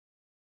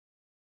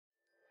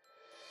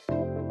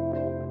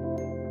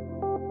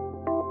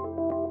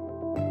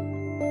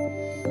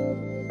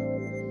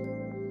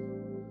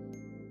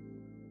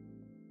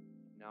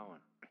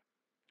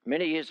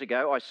Many years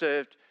ago, I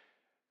served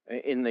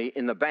in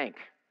the bank,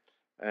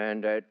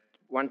 and at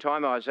one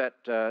time I was at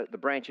the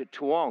branch at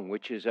Toowong,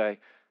 which is a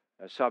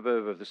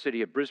suburb of the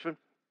city of Brisbane.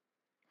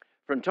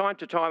 From time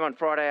to time on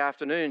Friday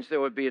afternoons, there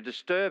would be a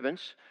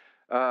disturbance,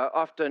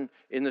 often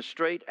in the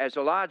street, as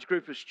a large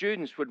group of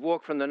students would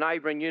walk from the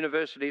neighbouring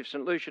University of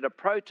St Lucia to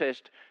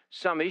protest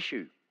some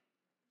issue.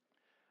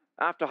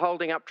 After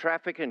holding up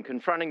traffic and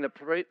confronting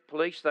the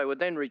police, they would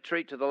then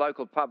retreat to the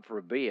local pub for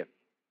a beer.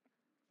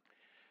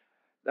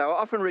 They were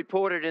often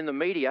reported in the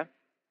media,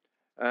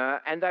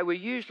 and they were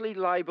usually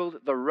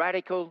labelled the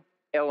radical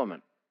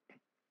element,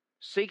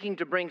 seeking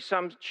to bring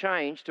some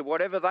change to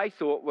whatever they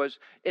thought was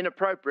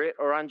inappropriate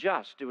or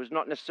unjust. It was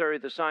not necessarily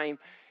the same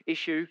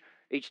issue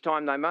each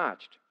time they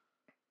marched.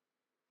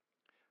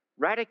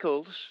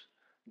 Radicals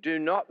do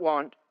not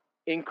want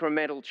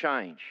incremental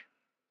change.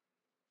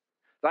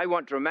 They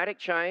want dramatic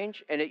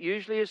change, and it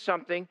usually is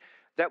something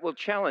that will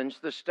challenge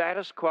the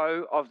status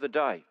quo of the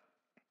day.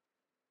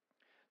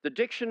 The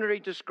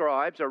dictionary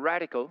describes a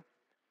radical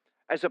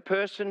as a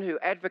person who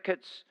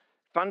advocates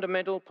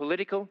fundamental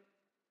political,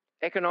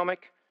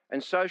 economic,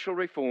 and social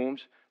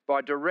reforms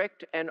by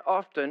direct and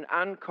often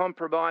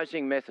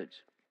uncompromising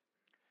methods.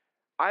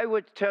 I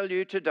would tell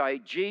you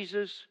today,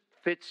 Jesus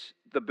fits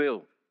the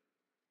bill.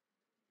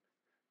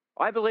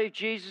 I believe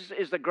Jesus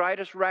is the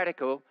greatest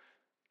radical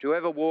to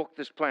ever walk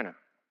this planet.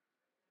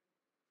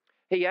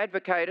 He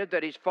advocated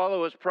that his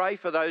followers pray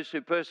for those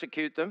who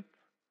persecute them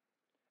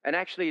and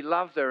actually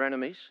love their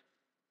enemies.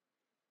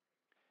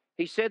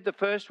 He said the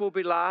first will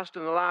be last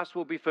and the last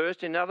will be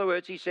first. In other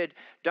words, he said,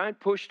 don't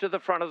push to the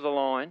front of the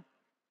line.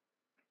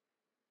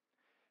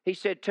 He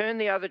said, turn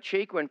the other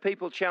cheek when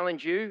people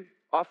challenge you,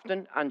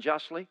 often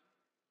unjustly.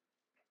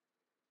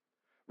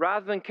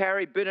 Rather than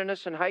carry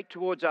bitterness and hate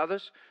towards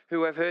others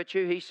who have hurt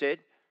you, he said,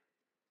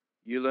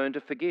 you learn to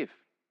forgive.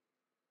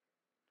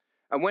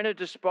 And when a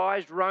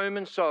despised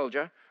Roman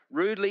soldier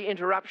rudely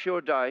interrupts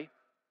your day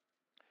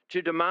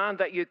to demand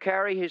that you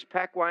carry his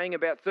pack weighing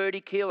about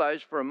 30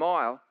 kilos for a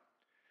mile,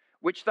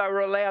 which they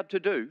were allowed to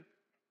do,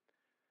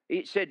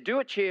 he said, do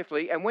it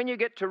cheerfully, and when you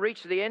get to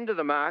reach the end of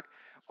the mark,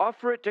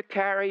 offer it to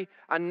carry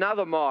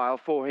another mile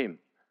for him,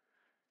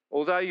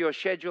 although your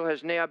schedule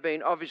has now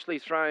been obviously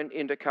thrown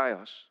into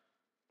chaos.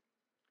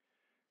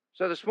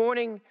 So this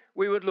morning,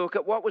 we would look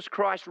at what was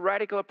Christ's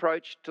radical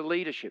approach to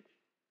leadership,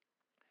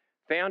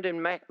 found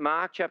in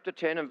Mark chapter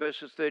 10 and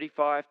verses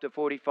 35 to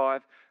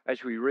 45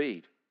 as we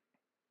read.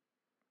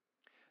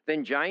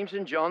 Then James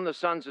and John, the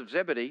sons of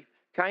Zebedee,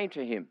 came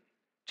to him.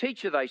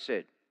 Teacher, they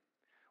said,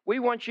 we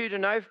want you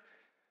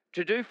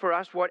to do for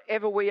us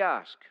whatever we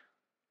ask.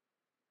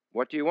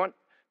 What do you want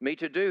me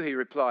to do? He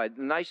replied.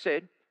 And they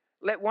said,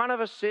 let one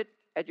of us sit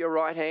at your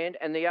right hand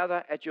and the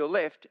other at your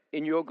left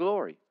in your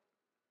glory.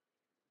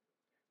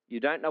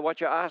 You don't know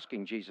what you're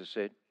asking, Jesus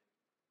said.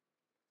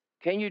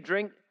 Can you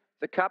drink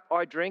the cup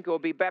I drink or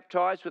be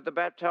baptized with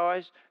the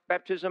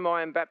baptism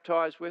I am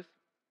baptized with?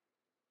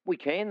 We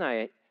can,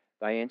 they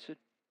answered.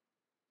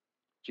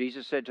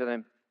 Jesus said to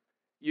them,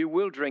 you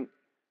will drink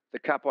the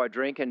cup I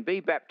drink and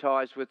be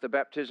baptized with the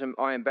baptism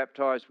I am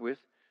baptized with,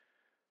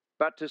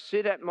 but to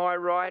sit at my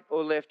right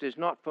or left is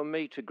not for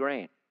me to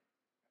grant.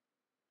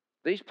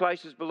 These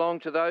places belong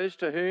to those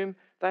to whom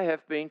they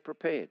have been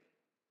prepared.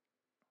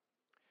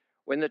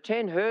 When the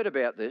 10 heard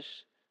about this,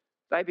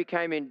 they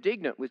became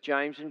indignant with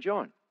James and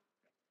John.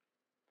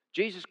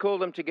 Jesus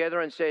called them together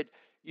and said,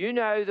 you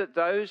know that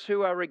those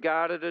who are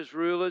regarded as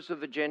rulers of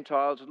the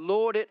Gentiles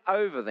lord it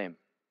over them.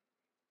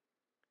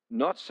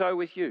 Not so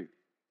with you.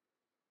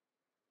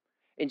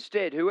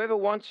 Instead, whoever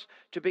wants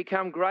to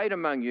become great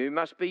among you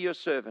must be your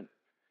servant,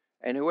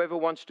 and whoever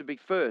wants to be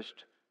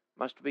first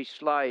must be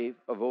slave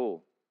of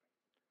all.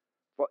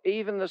 For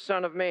even the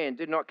Son of Man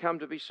did not come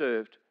to be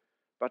served,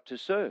 but to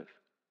serve,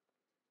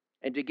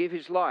 and to give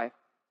his life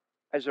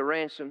as a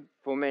ransom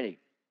for many.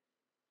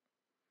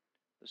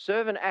 The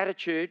servant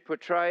attitude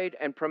portrayed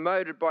and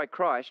promoted by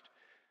Christ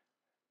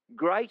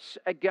grates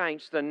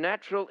against the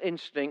natural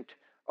instinct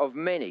of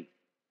many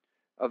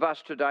of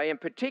us today,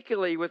 and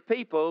particularly with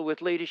people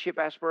with leadership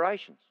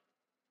aspirations.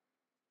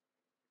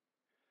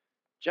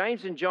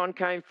 James and John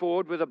came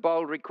forward with a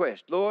bold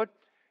request. Lord,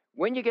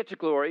 when you get to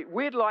glory,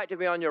 we'd like to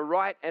be on your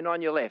right and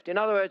on your left. In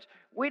other words,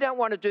 we don't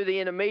want to do the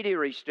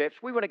intermediary steps.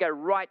 We want to go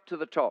right to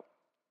the top.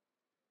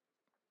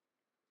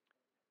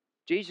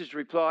 Jesus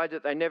replied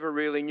that they never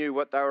really knew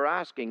what they were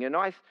asking. And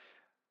I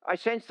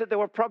sensed that there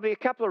were probably a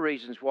couple of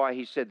reasons why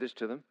he said this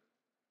to them.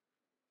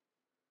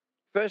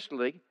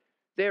 Firstly,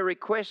 their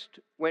request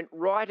went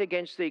right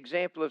against the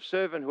example of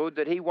servanthood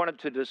that he wanted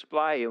to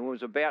display and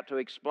was about to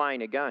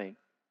explain again.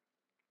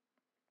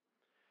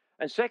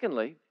 And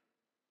secondly,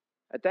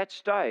 at that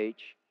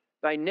stage,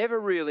 they never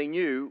really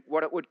knew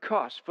what it would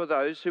cost for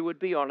those who would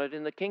be honoured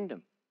in the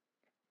kingdom.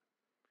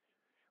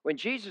 When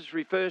Jesus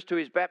refers to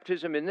his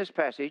baptism in this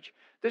passage,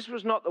 this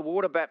was not the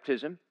water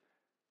baptism,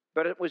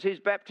 but it was his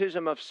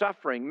baptism of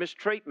suffering,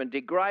 mistreatment,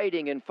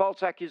 degrading, and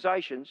false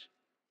accusations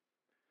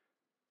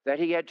that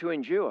he had to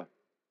endure.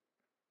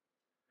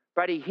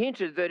 But he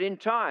hinted that in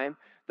time,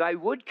 they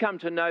would come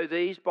to know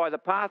these by the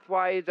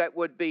pathway that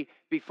would be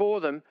before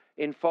them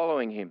in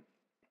following him.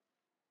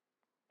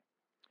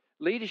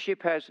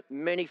 Leadership has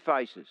many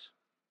faces.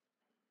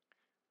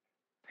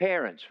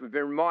 Parents, we've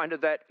been reminded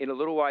of that in a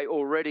little way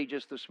already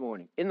just this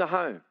morning. In the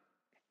home.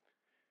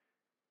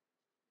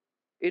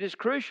 It is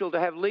crucial to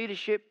have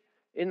leadership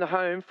in the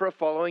home for a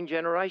following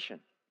generation.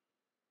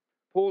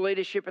 Poor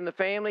leadership in the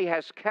family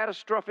has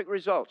catastrophic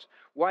results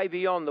way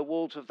beyond the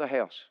walls of the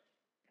house.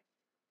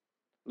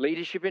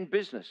 Leadership in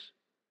business.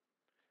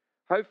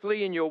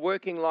 Hopefully in your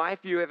working life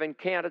you have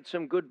encountered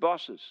some good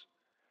bosses.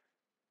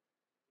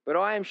 But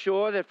I am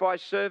sure that if I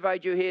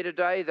surveyed you here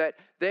today, that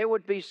there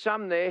would be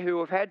some there who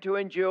have had to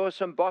endure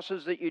some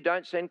bosses that you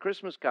don't send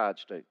Christmas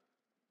cards to.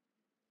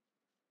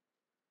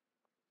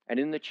 And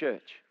in the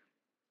church.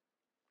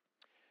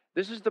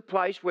 This is the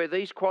place where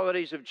these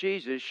qualities of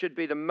Jesus should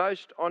be the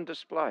most on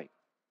display.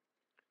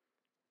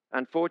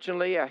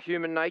 Unfortunately, our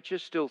human nature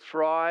still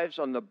thrives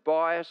on the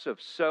bias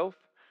of self,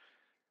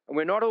 and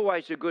we're not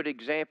always a good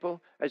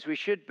example, as we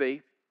should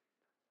be,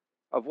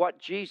 of what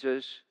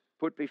Jesus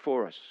put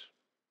before us.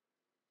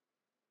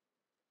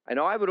 And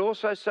I would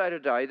also say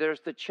today there is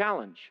the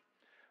challenge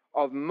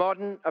of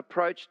modern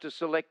approach to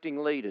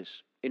selecting leaders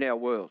in our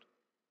world.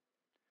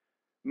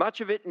 Much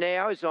of it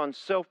now is on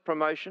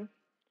self-promotion.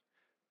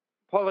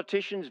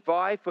 Politicians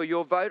vie for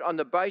your vote on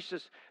the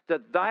basis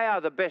that they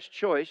are the best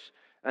choice,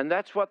 and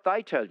that's what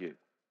they tell you.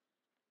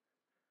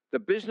 The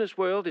business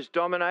world is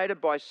dominated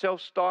by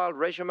self-styled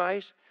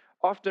resumes,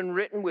 often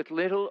written with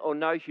little or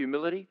no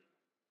humility.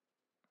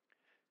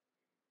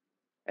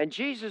 And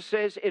Jesus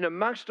says, in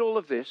amongst all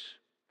of this,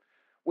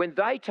 when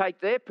they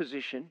take their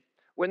position,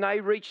 when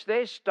they reach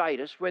their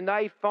status, when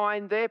they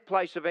find their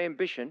place of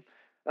ambition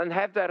and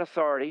have that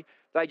authority,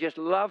 they just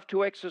love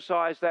to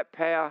exercise that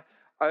power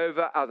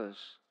over others.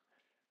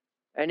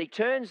 And he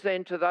turns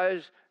then to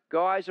those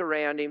guys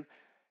around him,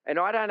 and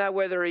I don't know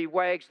whether he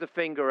wags the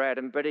finger at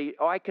them, but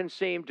I can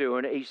see him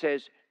doing it. He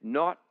says,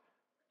 "Not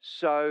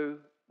so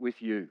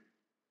with you.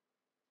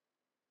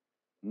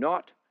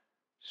 Not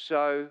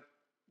so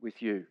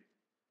with you."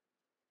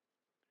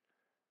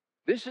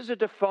 This is a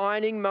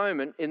defining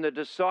moment in the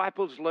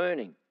disciples'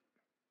 learning,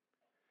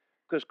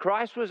 because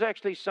Christ was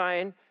actually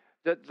saying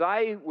that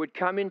they would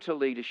come into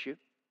leadership.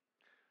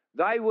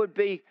 They would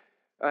be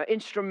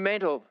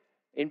instrumental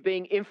in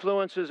being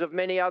influencers of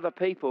many other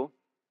people.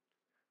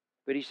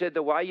 But he said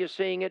the way you're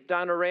seeing it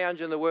done around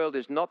you in the world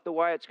is not the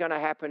way it's going to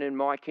happen in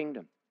my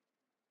kingdom.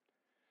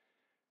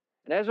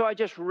 And as I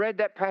just read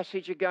that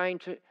passage again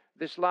to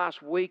this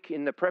last week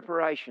in the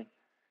preparation,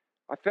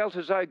 I felt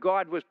as though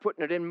God was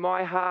putting it in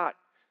my heart.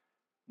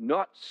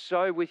 Not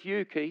so with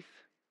you, Keith.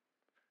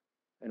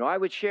 And I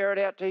would share it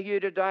out to you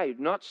today.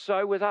 Not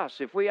so with us.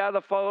 If we are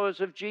the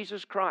followers of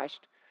Jesus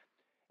Christ,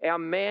 our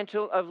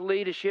mantle of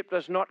leadership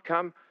does not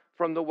come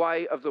from the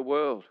way of the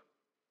world.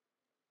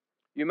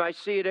 You may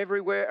see it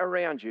everywhere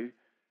around you,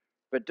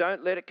 but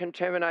don't let it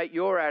contaminate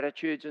your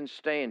attitudes and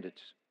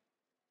standards.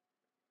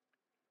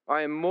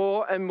 I am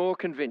more and more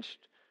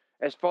convinced,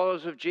 as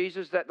followers of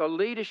Jesus, that the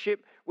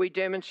leadership we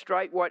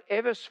demonstrate,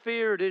 whatever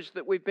sphere it is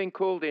that we've been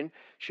called in,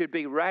 should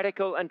be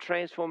radical and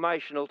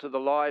transformational to the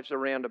lives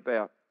around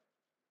about.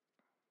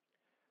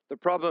 The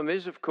problem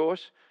is, of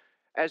course,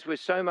 as with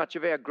so much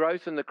of our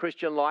growth in the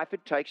Christian life,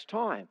 it takes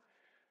time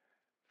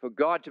for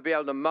God to be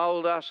able to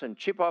mould us and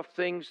chip off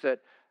things that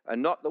are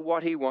not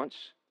what he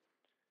wants.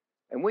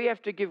 And we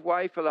have to give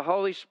way for the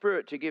Holy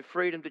Spirit to give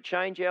freedom to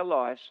change our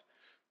lives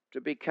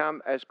to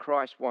become as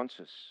Christ wants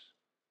us.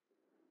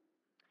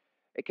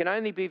 It can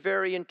only be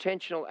very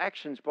intentional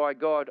actions by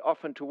God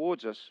often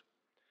towards us,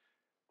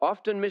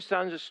 often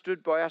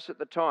misunderstood by us at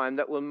the time,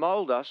 that will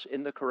mould us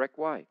in the correct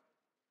way.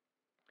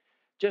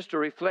 Just to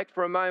reflect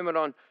for a moment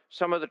on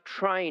some of the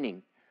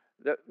training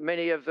that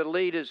many of the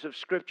leaders of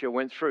Scripture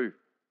went through.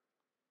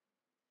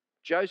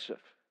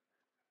 Joseph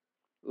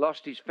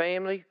lost his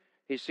family,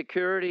 his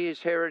security,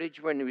 his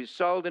heritage when he was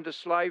sold into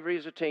slavery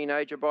as a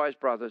teenager by his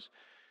brothers,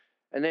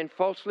 and then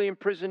falsely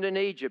imprisoned in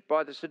Egypt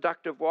by the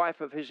seductive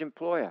wife of his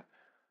employer.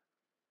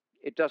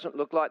 It doesn't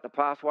look like the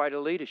pathway to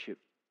leadership.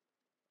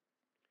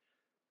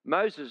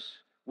 Moses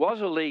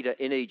was a leader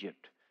in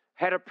Egypt,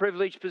 had a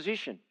privileged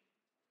position,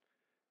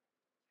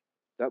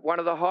 that one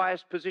of the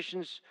highest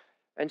positions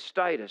and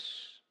status,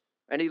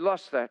 and he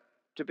lost that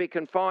to be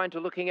confined to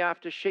looking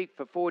after sheep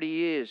for 40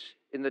 years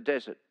in the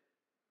desert.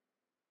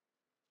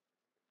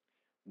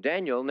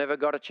 Daniel never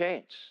got a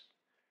chance.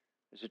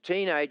 As a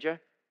teenager,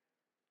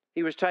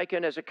 he was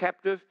taken as a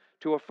captive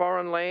to a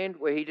foreign land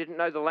where he didn't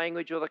know the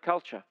language or the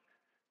culture,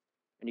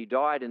 and he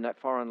died in that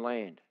foreign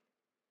land.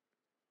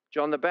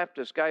 John the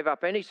Baptist gave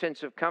up any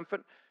sense of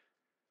comfort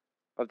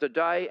of the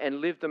day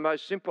and lived the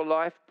most simple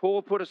life.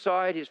 Paul put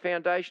aside his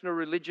foundational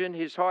religion,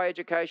 his high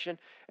education,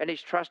 and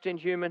his trust in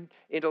human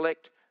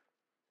intellect,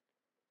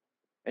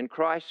 and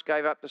Christ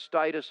gave up the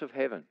status of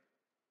heaven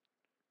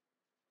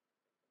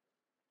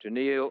to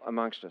kneel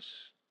amongst us.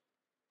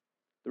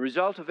 The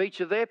result of each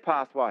of their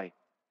pathway: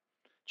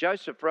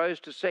 Joseph rose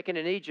to second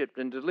in Egypt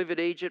and delivered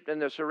Egypt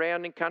and the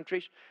surrounding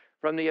countries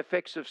from the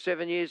effects of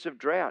 7 years of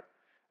drought.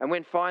 And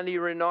when finally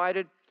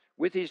reunited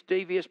with his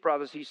devious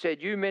brothers, he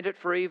said, "You meant it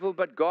for evil,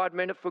 but God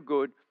meant it for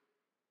good."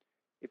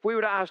 If we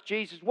were to ask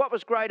Jesus what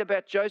was great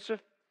about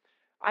Joseph,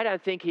 I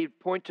don't think he'd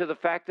point to the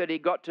fact that he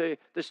got to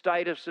the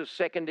status of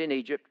second in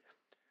Egypt.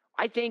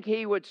 I think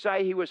he would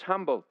say he was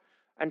humble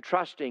and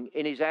trusting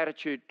in his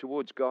attitude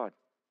towards God.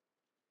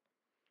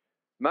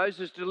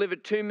 Moses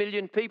delivered 2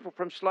 million people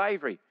from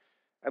slavery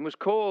and was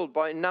called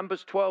by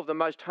Numbers 12 the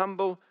most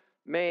humble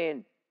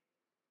man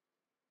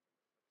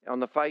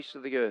on the face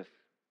of the earth.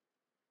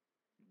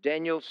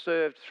 Daniel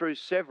served through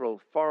several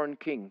foreign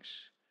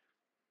kings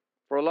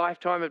for a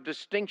lifetime of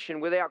distinction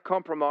without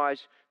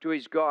compromise to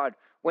his God.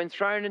 When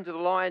thrown into the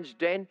lion's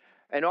den,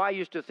 and I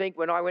used to think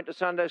when I went to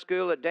Sunday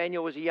school that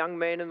Daniel was a young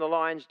man in the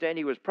lion's den,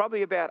 he was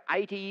probably about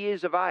 80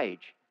 years of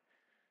age.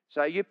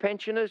 So you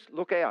pensioners,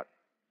 look out.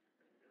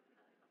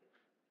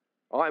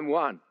 I'm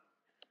one.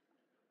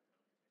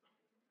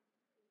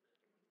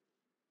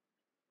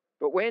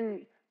 But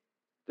when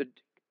the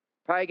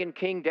pagan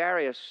king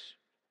Darius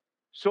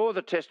saw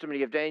the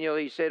testimony of Daniel,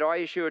 he said, "I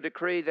issue a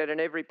decree that in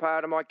every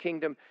part of my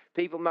kingdom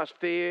people must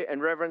fear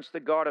and reverence the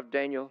God of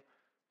Daniel,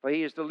 for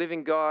he is the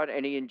living God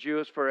and he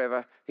endures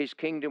forever. His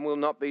kingdom will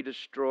not be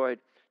destroyed."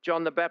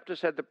 John the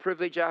Baptist had the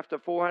privilege, after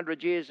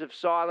 400 years of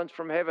silence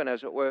from heaven,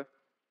 as it were,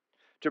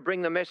 to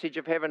bring the message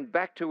of heaven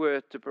back to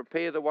earth to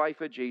prepare the way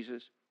for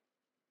Jesus.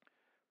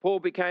 Paul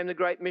became the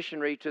great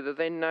missionary to the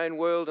then known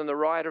world and the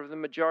writer of the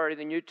majority of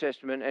the New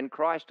Testament, and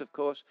Christ, of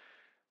course,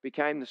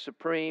 became the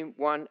supreme,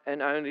 one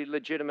and only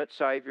legitimate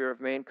Saviour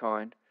of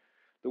mankind,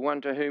 the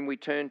one to whom we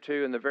turn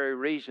to and the very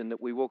reason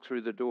that we walk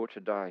through the door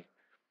today.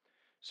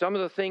 Some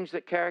of the things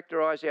that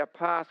characterise our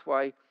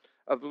pathway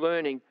of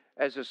learning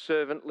as a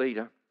servant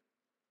leader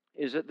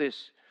is that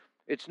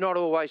it's not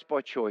always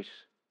by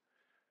choice.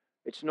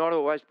 It's not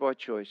always by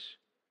choice.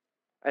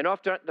 And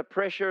often the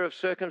pressure of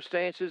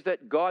circumstances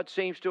that God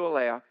seems to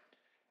allow,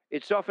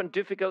 it's often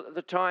difficult at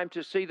the time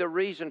to see the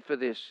reason for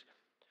this.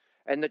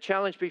 And the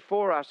challenge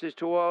before us is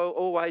to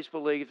always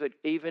believe that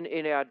even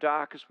in our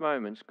darkest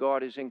moments,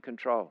 God is in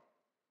control.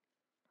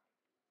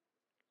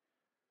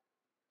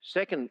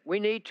 Second, we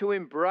need to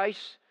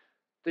embrace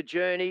the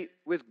journey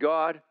with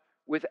God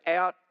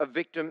without a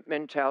victim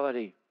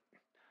mentality.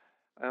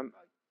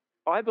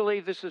 I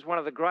believe this is one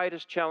of the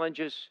greatest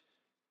challenges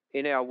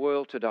in our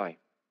world today.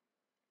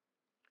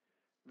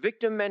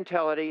 Victim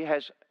mentality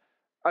has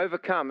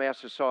overcome our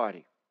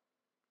society.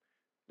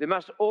 There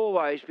must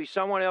always be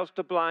someone else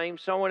to blame,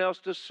 someone else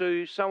to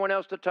sue, someone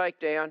else to take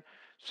down,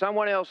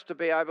 someone else to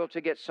be able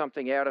to get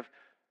something out of,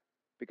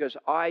 because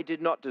I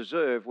did not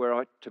deserve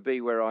to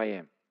be where I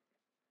am.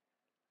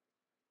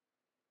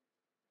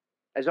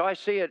 As I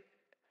see it,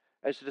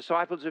 as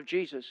disciples of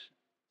Jesus,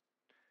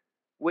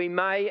 we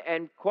may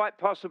and quite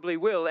possibly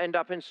will end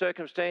up in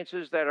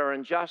circumstances that are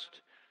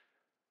unjust,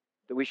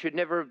 that we should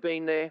never have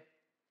been there,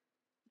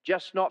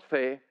 just not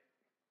fair.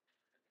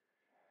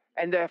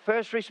 And our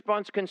first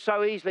response can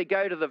so easily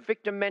go to the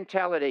victim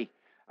mentality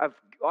of,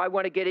 I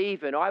want to get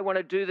even, I want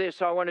to do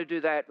this, I want to do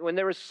that. When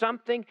there is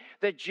something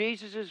that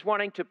Jesus is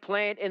wanting to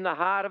plant in the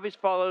heart of his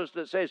followers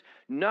that says,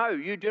 no,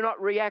 you do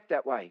not react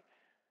that way.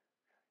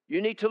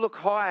 You need to look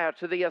higher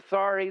to the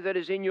authority that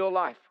is in your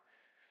life.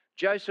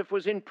 Joseph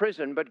was in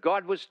prison, but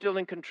God was still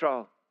in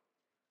control.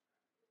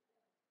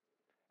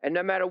 And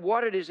no matter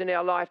what it is in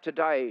our life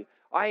today,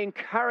 I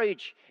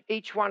encourage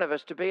each one of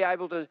us to be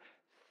able to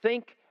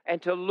think and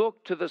to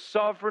look to the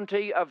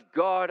sovereignty of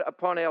God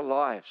upon our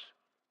lives.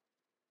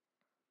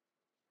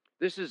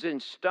 This is in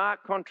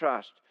stark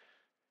contrast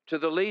to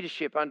the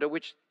leadership under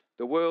which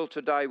the world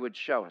today would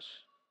show us.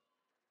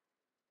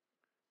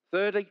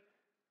 Thirdly,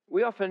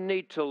 we often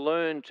need to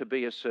learn to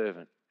be a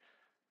servant.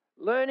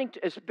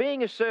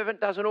 Being a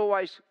servant doesn't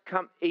always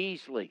come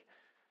easily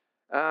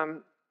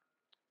in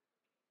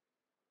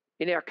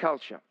our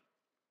culture.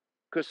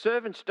 Because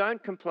servants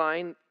don't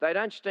complain, they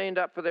don't stand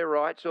up for their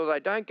rights, or they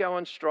don't go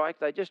on strike,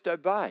 they just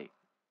obey.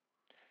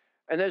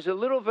 And there's a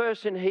little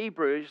verse in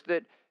Hebrews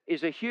that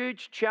is a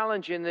huge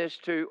challenge in this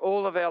to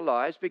all of our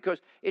lives,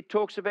 because it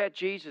talks about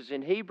Jesus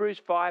in Hebrews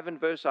 5 and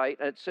verse 8,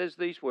 and it says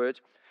these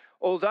words,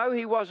 "Although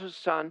he was a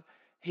son,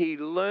 he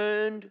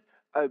learned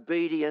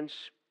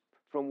obedience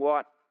from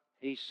what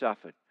he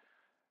suffered."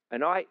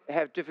 And I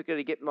have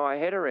difficulty getting my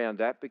head around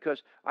that,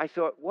 because I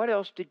thought, what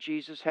else did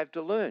Jesus have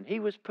to learn? He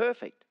was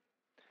perfect.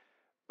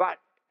 But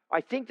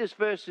I think this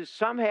verse is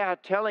somehow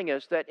telling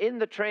us that in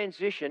the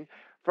transition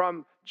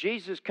from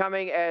Jesus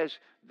coming as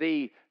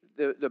the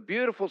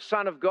beautiful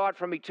Son of God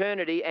from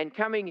eternity and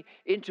coming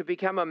in to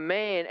become a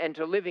man and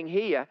to living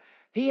here,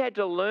 he had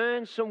to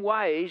learn some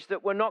ways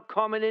that were not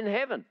common in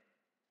heaven.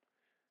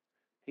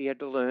 He had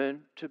to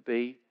learn to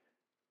be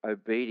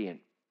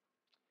obedient.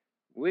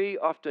 We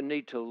often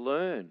need to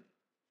learn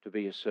to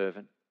be a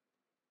servant,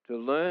 to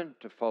learn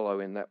to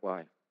follow in that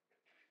way.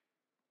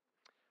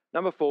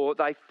 Number 4,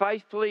 they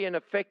faithfully and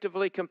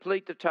effectively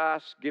complete the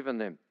tasks given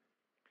them.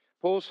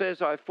 Paul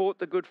says, "I have fought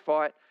the good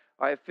fight,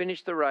 I have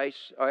finished the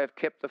race, I have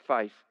kept the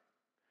faith."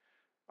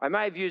 I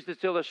may have used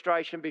this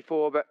illustration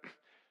before, but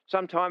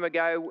some time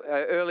ago,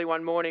 early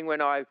one morning when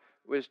I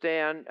was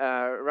down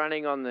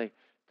running on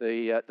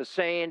the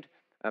sand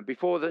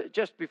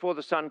just before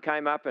the sun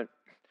came up, and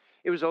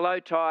it was a low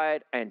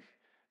tide, and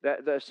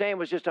the sand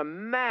was just a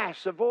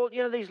mass of all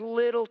these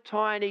little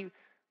tiny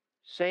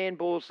sand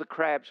balls the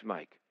crabs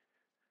make.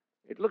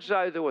 It looks as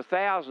though there were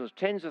thousands,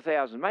 tens of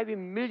thousands, maybe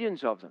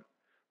millions of them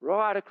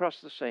right across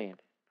the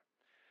sand.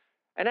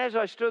 And as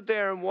I stood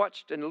there and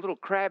watched, and a little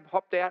crab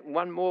hopped out and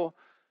one more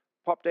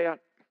popped out,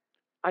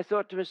 I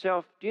thought to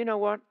myself, do you know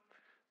what?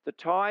 The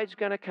tide's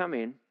going to come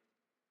in,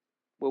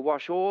 we'll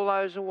wash all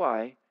those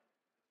away,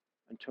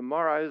 and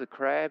tomorrow the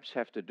crabs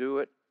have to do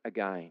it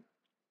again.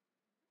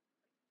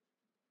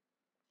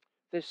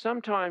 There's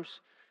sometimes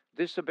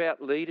this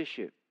about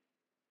leadership.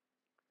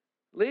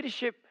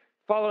 Leadership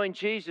following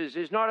Jesus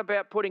is not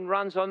about putting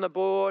runs on the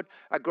board,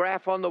 a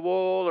graph on the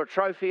wall, or a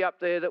trophy up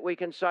there that we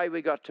can say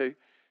we got to.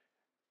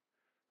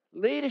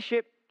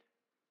 Leadership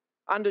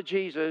under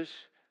Jesus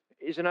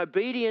is an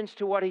obedience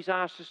to what he's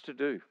asked us to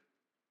do.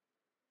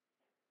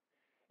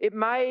 It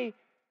may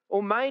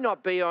or may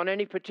not be on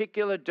any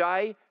particular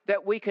day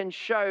that we can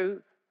show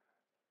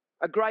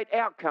a great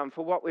outcome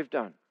for what we've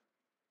done.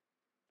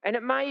 And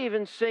it may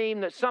even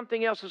seem that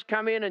something else has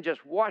come in and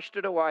just washed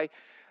it away,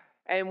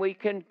 and we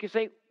can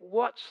think,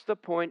 what's the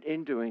point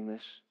in doing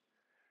this?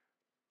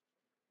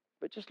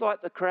 But just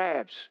like the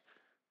crabs,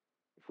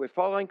 if we're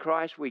following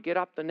Christ, we get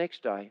up the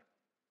next day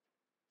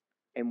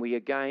and we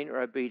again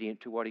are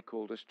obedient to what he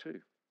called us to.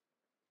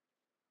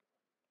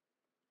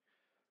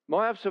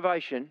 My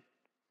observation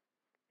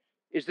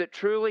is that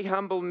truly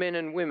humble men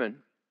and women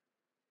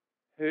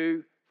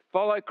who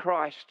follow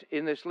Christ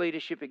in this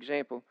leadership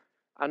example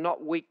are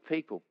not weak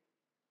people.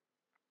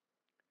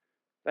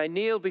 They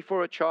kneel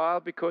before a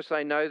child because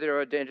they know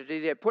their identity.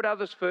 They put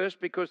others first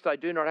because they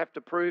do not have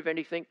to prove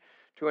anything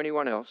to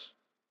anyone else.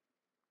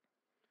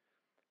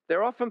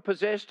 They're often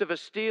possessed of a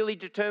steely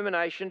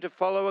determination to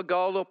follow a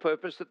goal or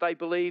purpose that they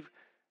believe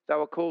they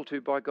were called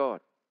to by God.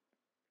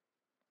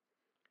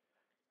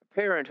 A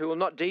parent who will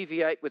not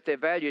deviate with their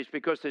values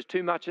because there's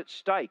too much at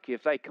stake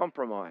if they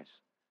compromise.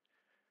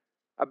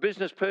 A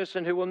business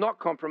person who will not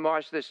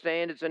compromise their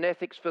standards and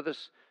ethics for the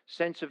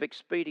sense of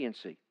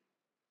expediency.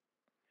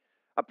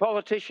 A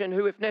politician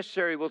who, if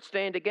necessary, will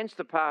stand against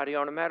the party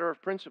on a matter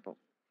of principle.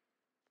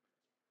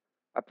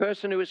 A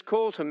person who is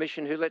called to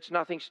mission who lets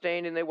nothing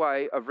stand in their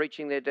way of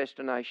reaching their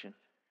destination.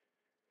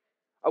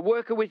 A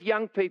worker with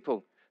young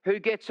people who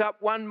gets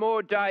up one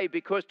more day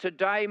because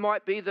today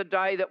might be the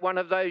day that one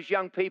of those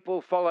young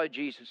people follow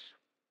Jesus.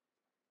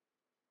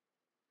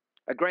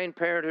 A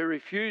grandparent who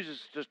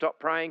refuses to stop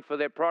praying for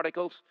their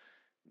prodigals,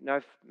 no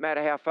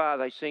matter how far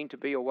they seem to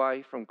be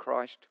away from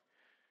Christ.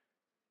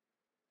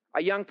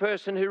 A young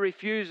person who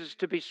refuses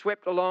to be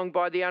swept along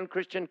by the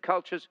unchristian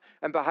cultures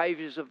and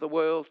behaviours of the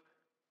world.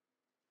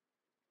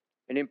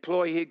 An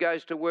employee who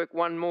goes to work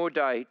one more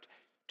day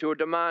to a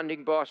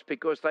demanding boss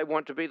because they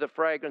want to be the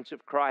fragrance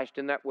of Christ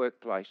in that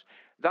workplace.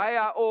 They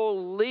are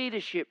all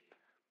leadership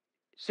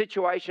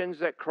situations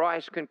that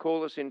Christ can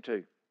call us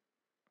into.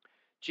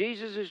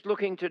 Jesus is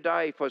looking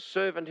today for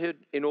servanthood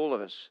in all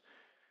of us.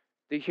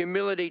 The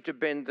humility to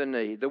bend the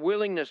knee, the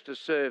willingness to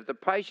serve, the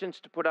patience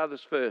to put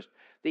others first,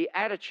 the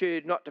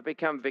attitude not to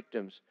become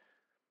victims,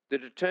 the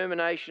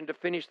determination to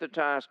finish the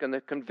task, and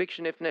the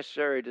conviction, if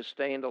necessary, to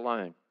stand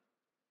alone.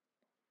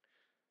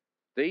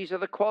 These are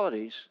the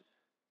qualities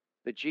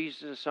that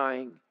Jesus is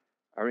saying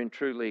are in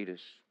true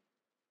leaders.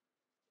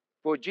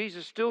 For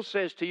Jesus still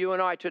says to you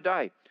and I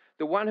today,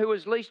 the one who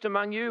is least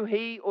among you,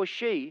 he or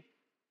she,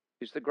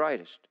 is the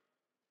greatest.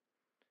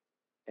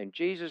 And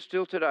Jesus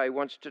still today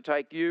wants to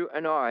take you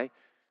and I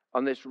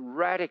on this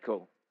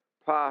radical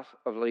path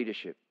of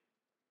leadership.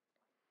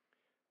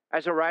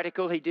 As a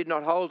radical, he did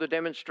not hold a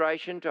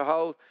demonstration to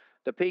hold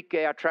the peak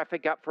hour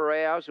traffic up for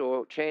hours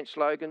or chant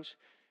slogans.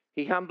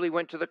 He humbly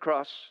went to the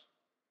cross,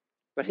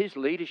 but his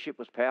leadership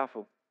was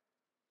powerful.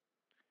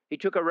 He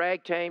took a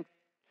ragtag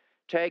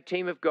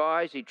team of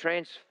guys, he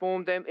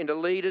transformed them into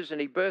leaders, and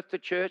he birthed the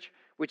church,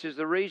 which is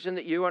the reason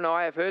that you and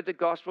I have heard the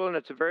gospel, and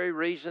it's the very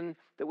reason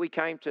that we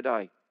came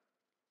today.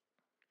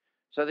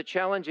 So the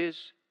challenge is,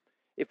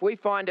 if we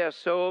find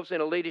ourselves in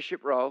a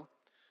leadership role,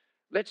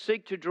 let's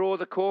seek to draw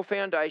the core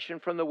foundation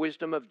from the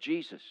wisdom of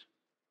Jesus.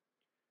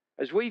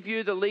 As we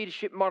view the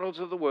leadership models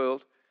of the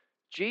world,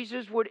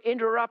 Jesus would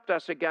interrupt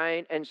us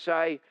again and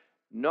say,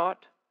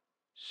 "Not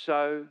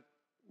so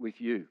with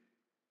you."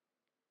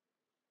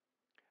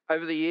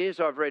 Over the years,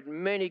 I've read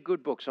many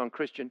good books on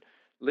Christian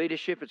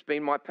leadership. It's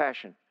been my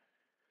passion.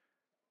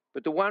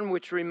 But the one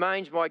which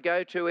remains my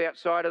go-to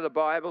outside of the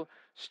Bible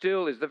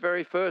still is the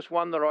very first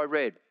one that I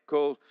read,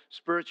 called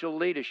Spiritual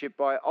Leadership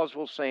by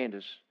Oswald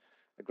Sanders,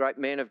 a great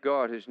man of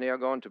God who's now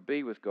gone to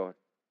be with God.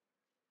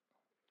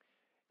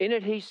 In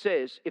it he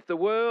says, if the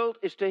world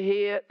is to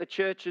hear the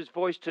church's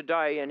voice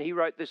today, and he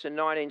wrote this in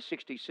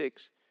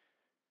 1966,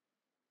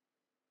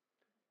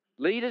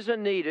 leaders are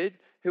needed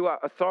who are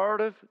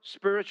authoritative,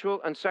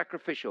 spiritual, and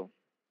sacrificial.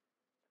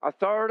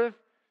 Authoritative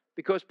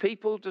because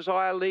people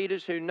desire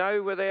leaders who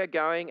know where they are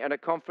going and are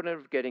confident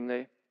of getting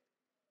there.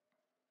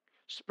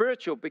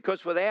 Spiritual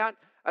because without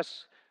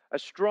a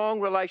strong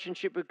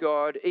relationship with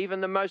God,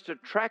 even the most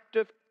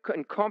attractive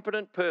and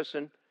competent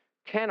person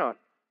cannot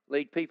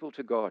lead people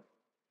to God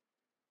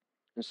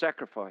and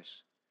sacrifice,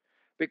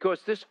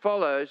 because this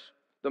follows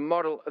the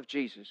model of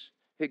Jesus,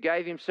 who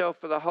gave himself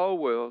for the whole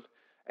world,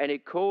 and he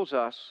calls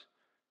us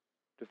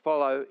to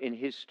follow in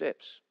his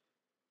steps.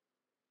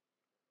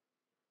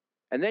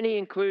 And then he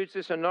includes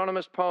this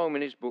anonymous poem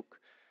in his book,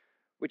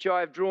 which I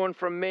have drawn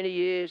from many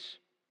years.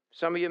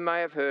 Some of you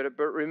may have heard it,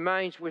 but it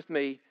remains with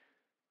me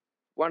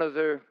one of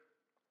the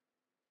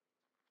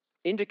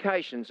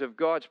indications of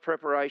God's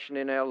preparation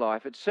in our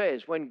life. It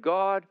says, when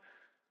God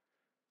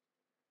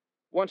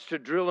wants to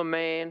drill a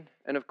man,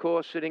 and of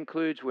course it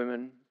includes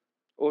women,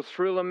 or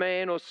thrill a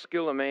man or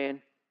skill a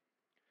man,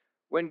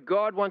 when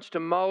God wants to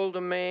mould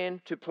a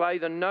man to play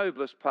the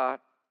noblest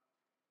part,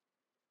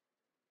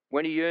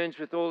 when he yearns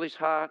with all his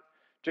heart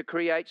to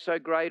create so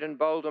great and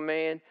bold a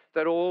man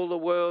that all the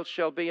world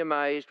shall be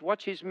amazed,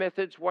 watch his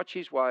methods, watch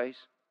his ways,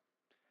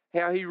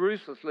 how he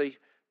ruthlessly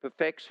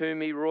perfects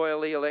whom he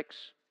royally elects,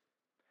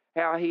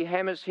 how he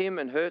hammers him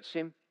and hurts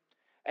him,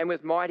 and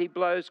with mighty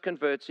blows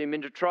converts him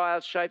into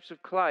trials shapes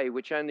of clay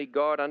which only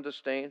God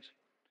understands.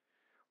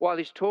 While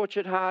his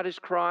tortured heart is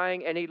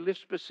crying and he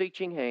lifts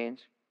beseeching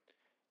hands,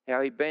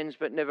 how he bends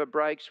but never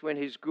breaks when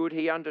his good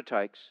he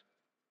undertakes,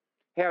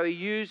 how he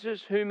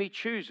uses whom he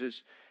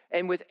chooses,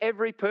 and with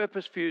every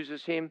purpose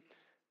fuses him,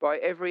 by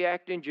every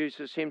act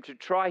induces him to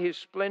try his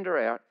splendor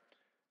out.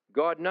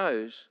 God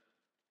knows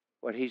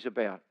what he's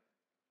about.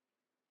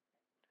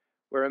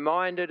 We're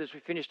reminded as we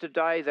finish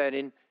today that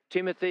in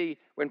Timothy,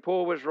 when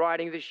Paul was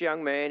writing this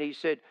young man, he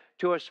said,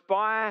 to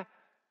aspire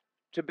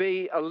to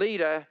be a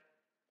leader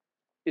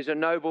is a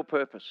noble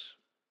purpose.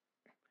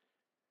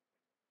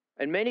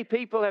 And many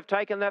people have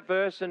taken that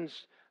verse and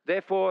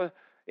therefore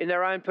in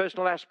their own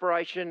personal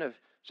aspiration have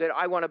said,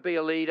 I want to be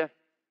a leader.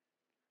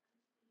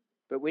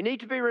 But we need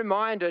to be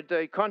reminded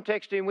the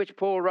context in which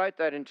Paul wrote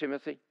that in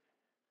Timothy.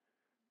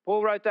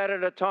 Paul wrote that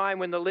at a time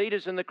when the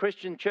leaders in the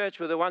Christian church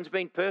were the ones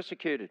being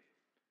persecuted.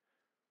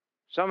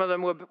 Some of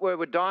them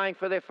were dying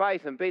for their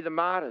faith and be the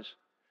martyrs.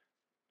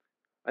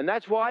 And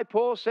that's why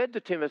Paul said to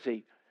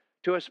Timothy,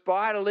 to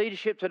aspire to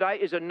leadership today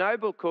is a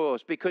noble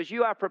cause, because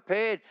you are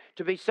prepared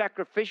to be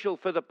sacrificial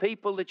for the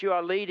people that you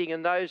are leading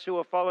and those who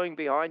are following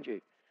behind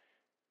you.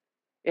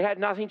 It had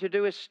nothing to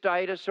do with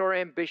status or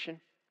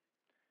ambition.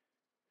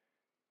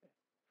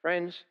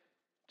 Friends,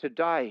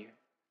 today,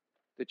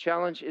 the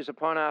challenge is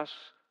upon us,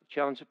 the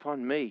challenge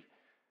upon me,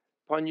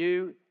 upon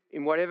you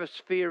in whatever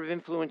sphere of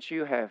influence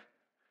you have,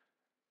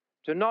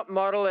 to not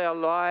model our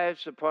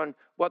lives upon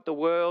what the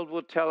world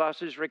will tell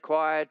us is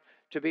required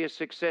to be a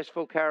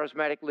successful,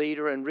 charismatic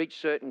leader and reach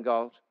certain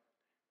goals,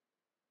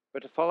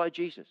 but to follow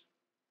Jesus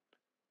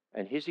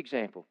and his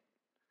example.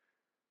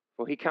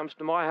 For he comes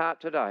to my heart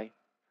today,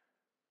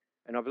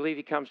 and I believe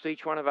he comes to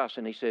each one of us,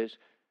 and he says,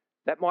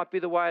 that might be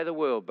the way of the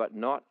world, but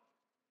not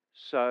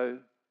so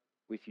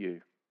with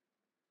you.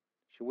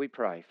 Shall we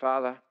pray?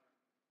 Father,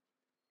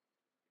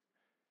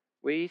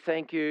 we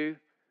thank you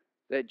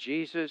that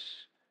Jesus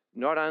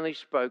not only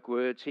spoke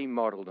words, he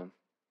modeled them.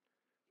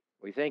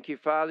 We thank you,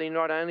 Father, he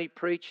not only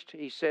preached,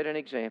 he set an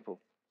example.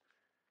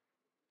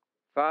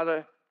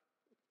 Father,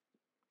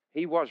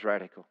 he was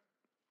radical.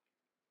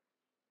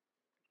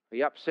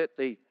 He upset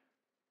the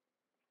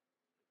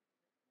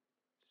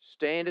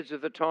standards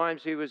of the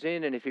times he was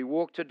in, and if he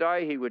walked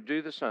today, he would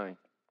do the same.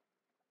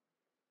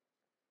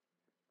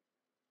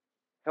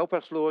 Help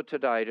us, Lord,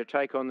 today to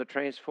take on the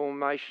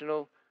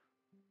transformational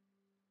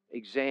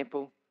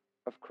example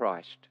of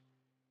Christ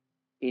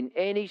in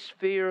any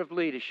sphere of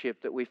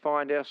leadership that we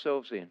find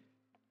ourselves in.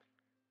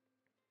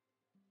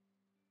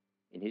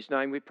 In his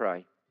name we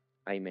pray.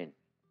 Amen.